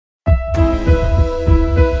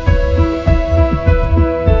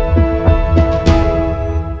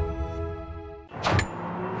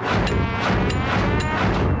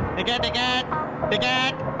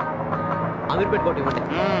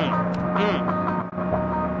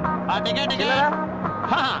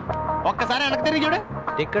ఒక్కసారి వెనక్కి తిరిగి చూడు.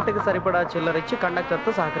 టికెట్ కి సరిపడా చిల్లరిచ్చి కండక్టర్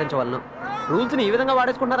తో సహకరించవలను. రూల్స్ ని ఈ విధంగా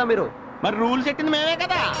వాడేసుకుంటారా మీరు? మరి రూల్స్ పెట్టింది మేమే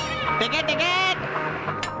కదా. Ticket ticket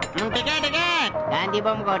ticket ticket. Gandhi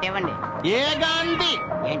బొమ్మ ఒకటి ఇవ్వండి. ఏ గాంధీ?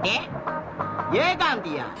 ఏంటి ఏ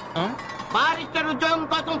గాంధీయా? బారిస్టర్ ఉద్యోగం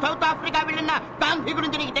కోసం సౌత్ ఆఫ్రికా వెళ్ళిన గాంధీ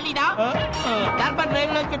గురించి నీకు తెలీదా? డర్బన్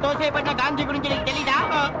రైలు నుంచి తోసేయబడిన గాంధీ గురించి నీకు తెలీదా?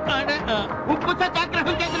 ఉప్పు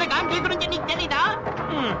సత్యాగ్రహం చేసిన గాంధీ గురించి నీకు తెలీదా?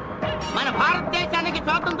 మన భారతదేశానికి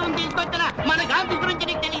స్వాతంత్రం తీసుకొచ్చిన మన గాంధీ గురించి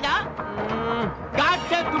నీకు తెలీదా?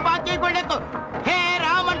 గాడ్సే తుపాకీ గొడవకు హే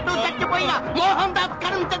రామ్ అంటూ చచ్చిపోయిన మోహన్ దాస్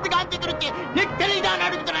కరంచంద్ గాంధీ గురించి నీకు తెలీదా అని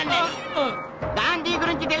అడుగుతున్నాను. గాంధీ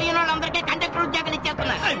గురించి తెలియని వాళ్ళందరికీ కండక్టర్ ఉద్యోగాలు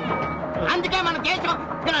ఇచ్చేస్తున్నారు. అందుకే మన దేశం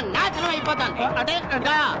నాశనం అయిపోతాను. అంటే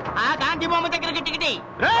ఆ గాంధీ బొమ్మ దగ్గరికి టికెట్.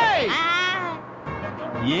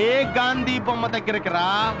 ఏ గాంధీ బొమ్మ దగ్గరికి రా?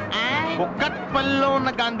 కుక్కట్పల్లిలో ఉన్న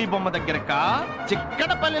గాంధీ బొమ్మ దగ్గరకా,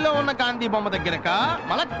 చిక్కడపల్లిలో ఉన్న గాంధీ బొమ్మ దగ్గరకా,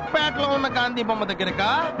 మలక్పేటలో ఉన్న గాంధీ బొమ్మ దగ్గరకా,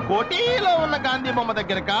 కోటిలో ఉన్న గాంధీ బొమ్మ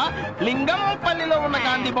దగ్గరకా, లింగంపల్లిలో ఉన్న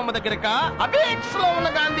గాంధీ బొమ్మ దగ్గరకా, అబేక్స్ లో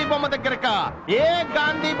ఉన్న గాంధీ బొమ్మ దగ్గరకా? ఏ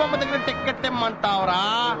గాంధీ బొమ్మ దగ్గర టికెట్ ఇమ్మంటావురా?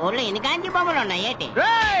 ఊళ్ళో ఎన్ని గాంధీ బొమ్మలు ఉన్నాయి?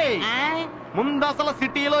 ముందు అసలు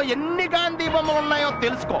సిటీలో ఎన్ని గాంధీ బొమ్మలు ఉన్నాయో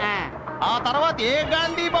తెలుసుకో. ఆ తర్వాత ఏ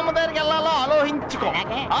గాంధీ బొమ్మ దగ్గరికి వెళ్ళాలో ఆలోచించుకో.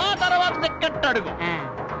 ఆ తర్వాత టికెట్ అడుగు.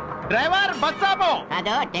 డ్రైవర్ బస్ ఆపో.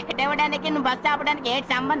 అదో టికెట్ ఇవ్వడానికి నువ్వు బస్ ఆపడానికి ఏంటి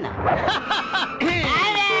సంబంధం?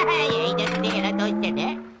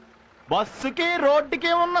 బస్సుకి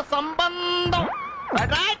రోడ్డుకి ఉన్న సంబంధం.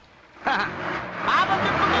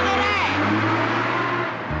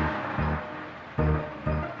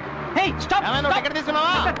 టికెట్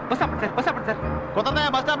తీసుకున్నావా? Bus sir. కుదరదా?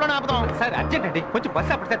 బస్ స్టాప్ లోనే ఆపుతాం సార్. అర్జెంట్ అండి, కొంచెం బస్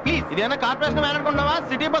ఆపండి సార్ ప్లీజ్. ఇదేనా కార్పొరేషన్ వ్యాన్ అనుకుంటున్నావా?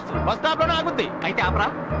 సిటీ బస్సు బస్ స్టాప్ లోనే ఆగుద్ది. అయితే ఆపరా?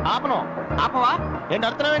 ఆపను. ఆపవా? ఏంటి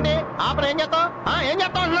అర్థం ఏంటి? ఆపను. ఏం చేస్తావు? ఏం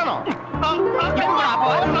చేస్తావు అంటున్నాను.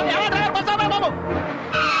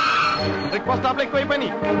 ఎక్కువ స్టాప్లు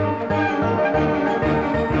ఎక్కువైపోయినాయి.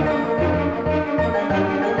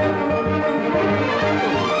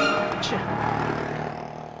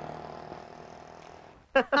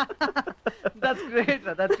 That's great,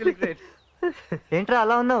 that's really great. ఏంట్రా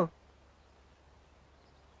అలా ఉన్నావు?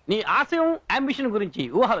 నీ ఆశయం అంబిషన్ గురించి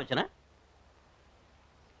ఊహాలోచన.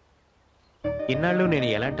 ఇన్నాళ్ళు నేను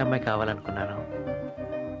ఎలాంటి అమ్మాయి కావాలనుకున్నాను,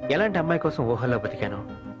 ఎలాంటి అమ్మాయి కోసం ఊహల్లో బతికాను,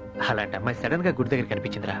 అలాంటి అమ్మాయి సడన్ గా గుడి దగ్గర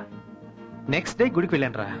కనిపించిందిరా. నెక్స్ట్ డే గుడికి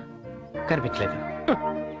వెళ్ళాను రా, కనిపించలేదు.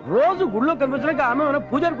 రోజు గుడిలో కనిపించడానికి ఆమె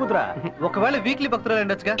పూజారి కూతురా? ఒకవేళ వీక్లీ భక్తురాలు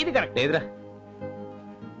ఉండొచ్చుగా. ఇది కరెక్ట్ లేదురా.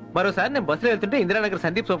 మరోసారి నేను బస్సులో వెళ్తుంటే ఇందిరానగర్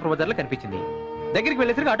సందీప్ సూపర్ బజార్ లో కనిపించింది. దగ్గరికి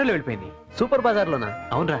వెళ్ళేసరికి ఆటోలో వెళ్ళిపోయింది. సూపర్ బజార్ లోనా?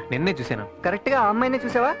 అవునరా, నిన్నే చూశాను. కరెక్ట్ గా ఆ అమ్మాయినే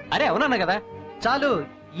చూసావా? అరే అవునన్నా కదా. చాలు,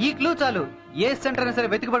 ఈ క్లూ చాలు. ఏ సెంటర్ అయినా సరే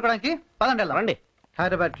వెతికి పడుకోవడానికి పదండి రండి.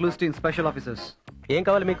 Hyderabad clues team special officers. ఏం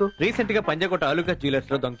కావాలి మీకు? రీసెంట్ గా పంజాగుట్ట అలుకా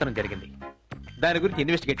జ్యువెలర్స్ లో దొంగతనం జరిగింది. దాని గురించి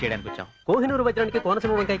ఇన్వెస్టిగేట్ చేయడానికి వచ్చాం. కోహినూరు వజ్రానికి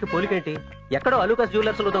కోనసీమ వంకాయకి పోలికేంటి? ఎక్కడో అలుకాస్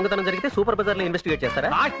జ్యువెలర్స్ లో దొంగతనం జరిగితే సూపర్ బజార్ లో ఇన్వెస్టిగేట్ చేస్తారా?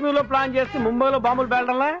 కాశ్మీర్ లో ప్లాన్ చేసి ముంబైలో బాంబులు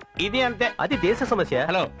పేలడంలా ఇది అంతే. అది దేశ సమస్య.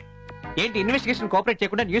 హలో, ఏంటి ఇన్వెస్టిగేషన్ కోఆపరేట్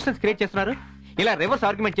చేయకుండా న్యూసెన్స్ క్రియేట్ చేస్తున్నారు? ఇలా రివర్స్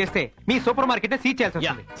ఆర్గ్యుమెంట్ చేస్తే మీ సూపర్ మార్కెట్ సీజ్ చేయాల్సి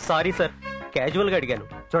వస్తుంది. సారీ సార్, క్యాజువల్ గా అడిగాను.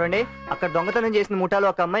 చూడండి, అక్కడ దొంగతనం చేసిన ముఠాలో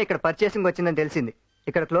ఒక అమ్మాయి ఇక్కడ పర్చేసింగ్ వచ్చిందని తెలిసింది.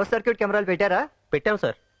 ఇక్కడ క్లోజ్ సర్క్యూట్ కెమెరాలు పెట్టారా? పెట్టాం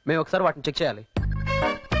సార్. మేము ఒకసారి వాటిని చెక్ చేయాలి.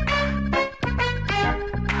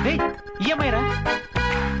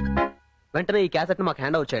 వెంటనే ఈ క్యాసెట్ ని మాకు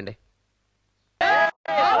హ్యాండ్ అవుట్ చేయండి.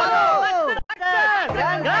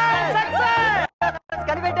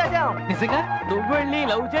 నిజంగా నువ్వు వెళ్ళి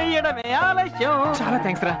లవ్ చేయడమే ఆలస్యం. చాలా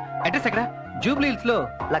థ్యాంక్స్ రా. అడ్రస్ ఎక్కడ? జూబ్లీ హిల్స్ లో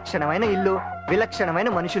లక్షణమైన ఇల్లు, విలక్షణమైన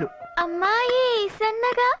మనుషులు. అమ్మాయి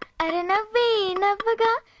సన్నగా అరనవ్వి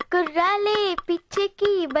నవ్వగా కుర్రాలే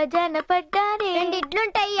పిచ్చెకి భజన పడ్డారే.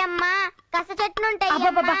 రెండిడ్లుంటాయి అమ్మా, కస చెట్లుంటాయి.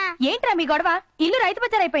 ఏంట్రా మీ గొడవ? ఇల్లు రైతు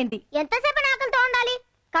బజార్ అయిపోయింది. ఎంతసేపు ఆకలితో ఉండాలి?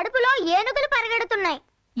 కడుపులో ఏనుగులు పరిగెడుతున్నాయి.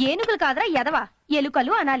 ఏనుగులు కాదురా ఎదవా,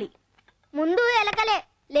 ఎలుకలు అనాలి. ముందు ఎలకలే,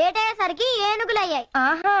 లేట్ అయ్యేసరికి ఏనుగులయ్యాయి.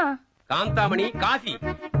 ఆహా. Kanthamani coffee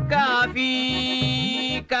coffee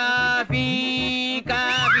coffee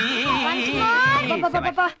coffee.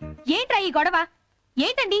 ఏంట్రా ఈ గొడవ?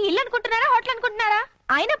 ఏంటండి, ఇల్లు అనుకుంటున్నారా హోటల్ అనుకుంటున్నారా?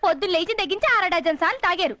 ఆయన పొద్దున్న లేచి తెగించి 6 డజన్ సార్లు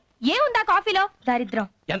తాగారు. ఏముందా కాఫీలో? దరిద్రం.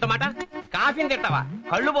 ఎంత మాట? కాఫీని తింటావా?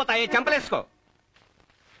 కళ్ళు పోతాయి, చెంపలేసుకో.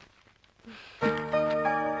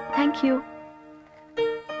 Thank you.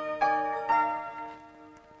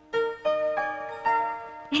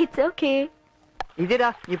 It's okay. ఇదిరా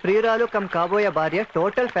ఈ ప్రియురాలు కమ్ కాబోయే భార్య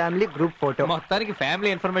టోటల్ ఫ్యామిలీ గ్రూప్ ఫోటో. మొత్తానికి ఫ్యామిలీ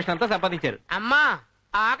ఇన్ఫర్మేషన్ అంతా సంపాదించారు. అమ్మా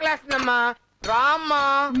ఆకలేస్తుందమ్మా, రామ్మా.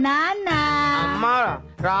 నాన్న అమ్మా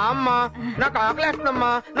రామ్మా, నాకు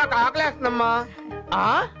ఆకలేస్తుందమ్మా, నాకు ఆకలేస్తుందమ్మా.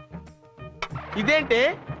 ఇదేంటి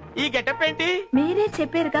ఈ గెటప్ ఏంటి? మీరే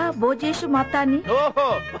చెప్పారుగా భోజేషు మొత్తాన్ని. ఓహో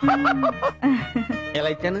ఎలా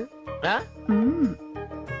ఇచ్చాను?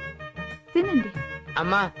 తినండి.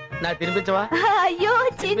 అమ్మా నాకు తినిపించవా? అయ్యో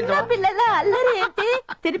చిన్న పిల్లల అల్లరి ఏంటి?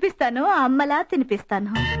 తినిపిస్తాను, అమ్మలా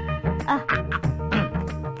తినిపిస్తాను.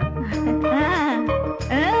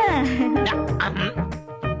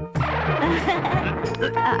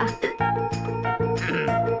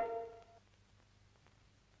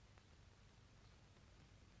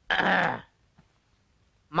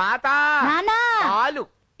 మాతా పాలు.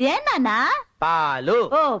 ఏ నాన్నా? పాలు.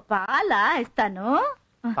 ఓ పాలా ఇస్తాను.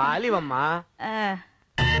 పాలివమ్మా.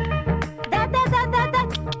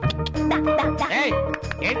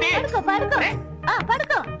 ఏంటి పడుకో.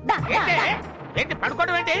 ఏంటి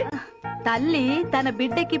పడుకోవడం ఏంటి? తల్లి తన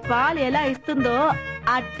బిడ్డకి పాలు ఎలా ఇస్తుందో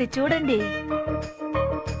అట్టి చూడండి.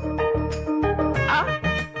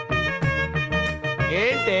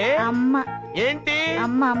 ఏంటి అమ్మ. ఏంటి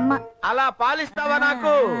అమ్మ అమ్మ అలా పాలిస్తావా?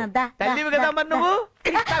 నాకు తల్లివి కదా మరి నువ్వు.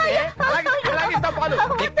 పాలు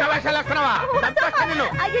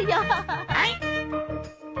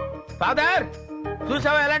ఫాదర్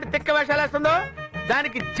చూసావా ఎలాంటి తిక్క వేషాలు వేస్తుందో?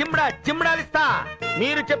 దానికి చిమ్డాలిస్తా.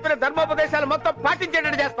 మీరు చెప్పిన ధర్మోపదేశాలు మొత్తం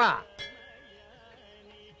పాటించేటట్టు చేస్తా.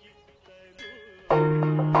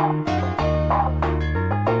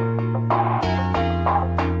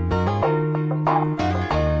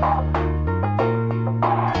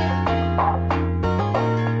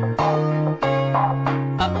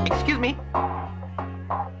 ఎక్స్క్యూజ్ మీ,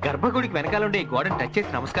 గర్భగుడికి వెనకాలండే ఈ గోడను టచ్ చేసి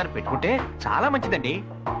నమస్కారం పెట్టుకుంటే చాలా మంచిదండి.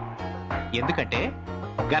 ఎందుకంటే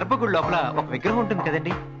గర్భగుడి లోపల ఒక విగ్రహం ఉంటుంది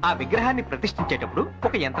కదండి. ఆ విగ్రహాన్ని ప్రతిష్ఠించేటప్పుడు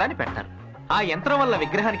ఒక యంత్రాన్ని పెడతారు. ఆ యంత్రం వల్ల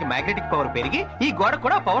విగ్రహానికి మ్యాగ్నెటిక్ పవర్ పెరిగి ఈ గోడ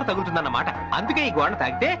కూడా పవర్ తగులుతుందన్నమాట. అందుకే ఈ గోడ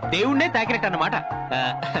తాకితే దేవుణ్ణే తాకినట్టు అన్నమాట.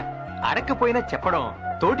 అడక్కపోయినా చెప్పడం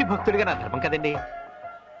తోటి భక్తుడిగా నా ధర్మం కదండి.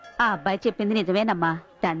 ఆ అబ్బాయి చెప్పింది నిజమేనమ్మా.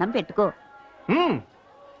 దండం పెట్టుకో.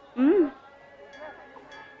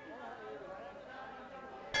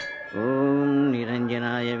 ఓం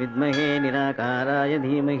నిరంజనాయ విద్మహే నిరాకారాయ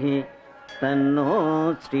ధీమహి తన్నో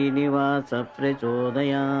శ్రీనివాస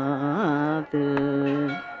ప్రచోదయాత్.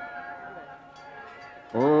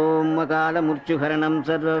 ఓం అకాల మృత్యుహరణం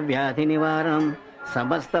సర్వవ్యాధి నివారణం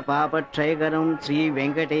సమస్త పాపక్షయకరం శ్రీ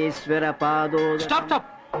వెంకటేశ్వర పాదో. స్టాప్.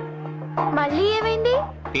 మళ్ళీ ఏమైంది?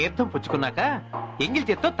 తీర్థం పుచ్చుకున్నాక ఎంగిల్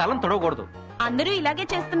చేత్తో తలం తొడవకూడదు. అందరూ ఇలాగే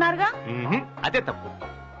చేస్తున్నారుగా. అదే తప్పు.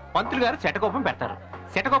 పంతులు గారు శటకోపం పెడతారు.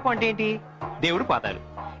 శటకోపం అంటే ఏంటి? దేవుడు పాదాలు.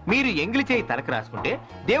 మీరు ఎంగిలి చేయి తలకు రాసుకుంటే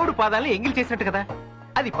దేవుడు పాదాలను ఎంగిలి చేసినట్టు కదా.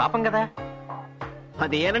 అది పాపం కదా.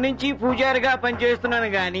 10 ఏళ్ల నుంచి పూజారిగా పనిచేస్తున్నాను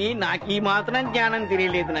గాని నాకు ఈ మాత్రం జ్ఞానం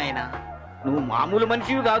తెలియలేదు నాయన. నువ్వు మామూలు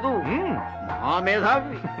మనిషివి కాదు,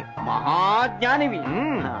 మహామేధావి, మహాజ్ఞానివి.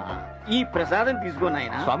 ఈ ప్రసాదం తీసుకో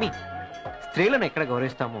నాయన. స్వామి, స్త్రీలను ఎక్కడ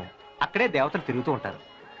గౌరవిస్తామో అక్కడే దేవతలు తిరుగుతూ ఉంటారు.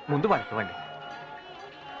 ముందు వాళ్ళకి ఇవ్వండి.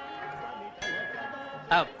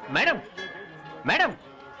 Madam madam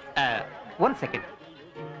 1 second.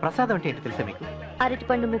 ప్రసాదం అంటే ఏంటి తెలుసా మీకు?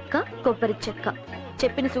 అరటిపండు ముక్క, కొబ్బరి చెక్క.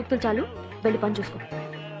 చెప్పిన సూక్తులు చాలు, వెళ్ళి పని చూసుకో.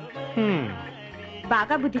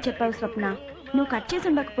 బాగా బుద్ధి చెప్పావు స్వప్న. నువ్వు కట్ చేసి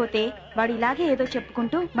ఉండకపోతే వాడు ఇలాగే ఏదో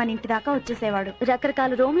చెప్పుకుంటూ మన ఇంటి దాకా వచ్చేసేవాడు.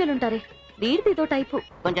 రకరకాల రోమియోలుంటారే, వీడితో టైపు.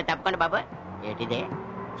 కొంచెం తప్పకుండా బాబా. ఏంటిదే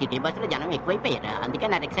సిటీ బస్సులో జనం ఎక్కువైపోయారా? అందుకే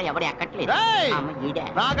నా రిక్షా ఎవరు ఎక్కట్లేదు.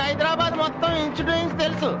 నాకు హైదరాబాద్ మొత్తం ఇంచు టు ఇంచు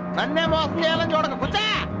తెలుసు. నన్నే మోసం చేయాలని చూడక కూర్చో.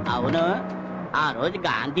 అవును, ఆ రోజు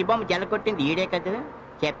గాంధీ బొమ్మ జల కొట్టింది ఈడే కదా.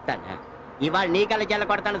 చెప్తాను, ఇవాళ నీ కళ్ళ జల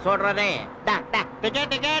కొడతాను చూడరే.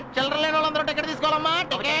 టికెట్ చిల్లర లేని వాళ్ళందరూ టికెట్ తీసుకోవాలమ్మా.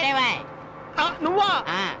 నువ్వా?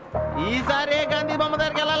 ఈసారి గాంధీ బొమ్మ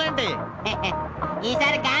దగ్గరికి వెళ్ళాలంటే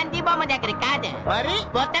ఈసారి గాంధీ బొమ్మ దగ్గర కాదు, మరి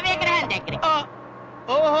కొత్త విగ్రహం దగ్గర.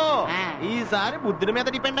 ఓహో, ఈసారి బుద్ధుడి మీద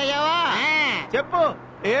డిపెండ్ అయ్యావా? చెప్పు,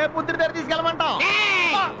 ఏ బుద్ధుడి దగ్గర తీసుకెళ్ళమంటావు?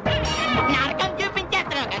 నరకం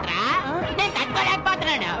చూపించేస్తున్నావు కదరా, నేను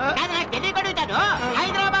తట్టుకోలేకపోతున్నాను. కాదు, నాకు తెలియగలుగుతాను.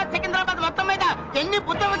 హైదరాబాద్, సికింద్రాబాద్ మొత్తం మీద ఎన్ని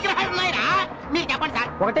బుద్ధ విగ్రహాలు ఉన్నాయిరా? మీరు చెప్పండి సార్.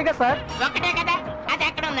 ఒకటే కదా సార్? ఒకటే కదా. అది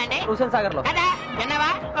ఎక్కడ ఉందండి? హుస్సేన్ సాగర్ లో కదా.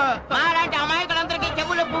 విన్నావా? మాలాంటి అమాయకులందరికీ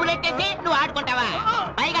చెవులు పువ్వులెట్టేసి నువ్వు ఆడుకుంటావా?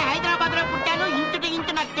 పైగా హైదరాబాద్ లో పుట్టాను, ఇంచుటి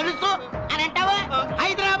ఇంచు నాకు తెలుసు అని అంటావా?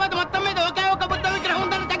 హైదరాబాద్ మొత్తం మీద ఒకే ఒక బుద్ధ విగ్రహం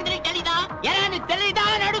ఉందని తగ్గి తెలీదా? ఎలా నీకు తెలీదా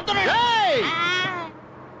అని అడుగుతున్నాడు.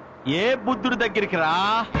 ఏ బుద్ధుడి దగ్గరికి రా?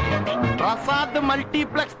 ప్రసాద్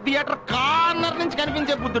మల్టీప్లెక్స్ థియేటర్ కార్నర్ నుంచి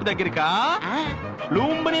కనిపించే బుద్ధుడి దగ్గరికా?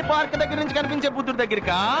 లూంబిని పార్క్ దగ్గర నుంచి కనిపించే బుద్ధుడి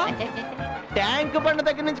దగ్గరికా? ట్యాంక్ బండ్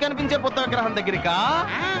దగ్గర నుంచి కనిపించే బుద్ధ విగ్రహం దగ్గరికా?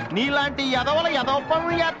 నీలాంటి ఎదవల ఎదవ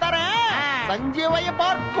పనులు చేస్తారా? సంజీవయ్య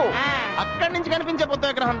పార్కు అక్కడి నుంచి కనిపించే బుద్ధ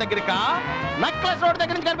విగ్రహం దగ్గరికా? నక్లెస్ రోడ్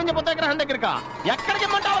దగ్గర నుంచి కనిపించే బుద్ధ విగ్రహం దగ్గరికా? ఎక్కడికి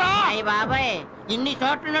ఇమ్మంటావురా? అయ్య బాబాయ్, ఇన్ని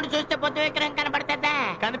చోట్ల నుండి చూస్తే బుద్ధ విగ్రహం కనపడుతుందా?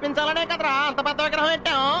 కనిపించాలనే కదరా అంత పెద్ద విగ్రహం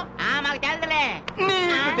పెట్టాం. మాకు తెలుదులే.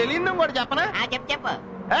 తెలియదు కూడా చెప్పనా? చెప్పు చెప్పు.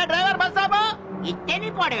 ఏ డ్రైవర్ బస్ ఆపు. ఇస్తే నీ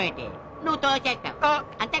పోవడం ఏంటి, నువ్వు తోచేస్తావు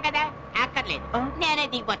అంతే కదా. అక్కర్లేదు, నేనే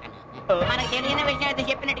దిగిపోతాను. మనకు తెలియని విషయం అయితే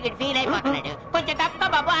చెప్పినట్టు ఫీల్ అయిపోతున్నాడు. కొంచెం తప్పుకో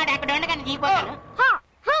బాబు, ఆడు అక్కడ ఉండగానే దిగిపోతాను.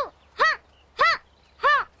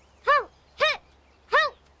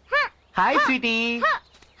 Hi Sweety.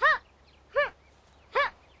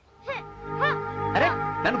 అరే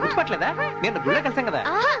నన్ను గుర్తుపట్టలేదా? నేను గుళ్ళో కలిసాం కదా.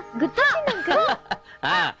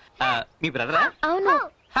 మీ బ్రదరా? అవును.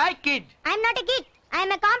 Hi kid. I'm not a kid,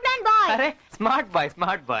 I'm a complaint boy. అరే smart boy,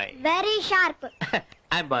 smart boy. Very sharp.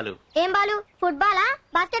 I'm Balu. ఏం బాలు? ఫుట్బాలా,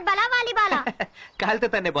 బాస్కెట్ బాలా, వాలీబాలా? కాలుతో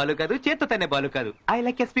తన్నే బాలు కాదు, చేత్తో తన్నే బాలు కాదు. I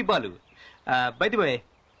like SP Balu. By the way,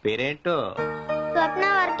 పేరేంటో? స్వప్న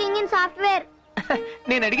వర్కింగ్ ఇన్ సాఫ్ట్వేర్.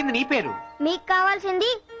 నేను అడిగింది నీ పేరు. మీకు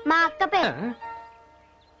కావాల్సింది మా అక్క పేరు.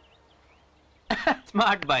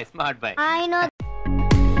 Smart boy, smart boy. I know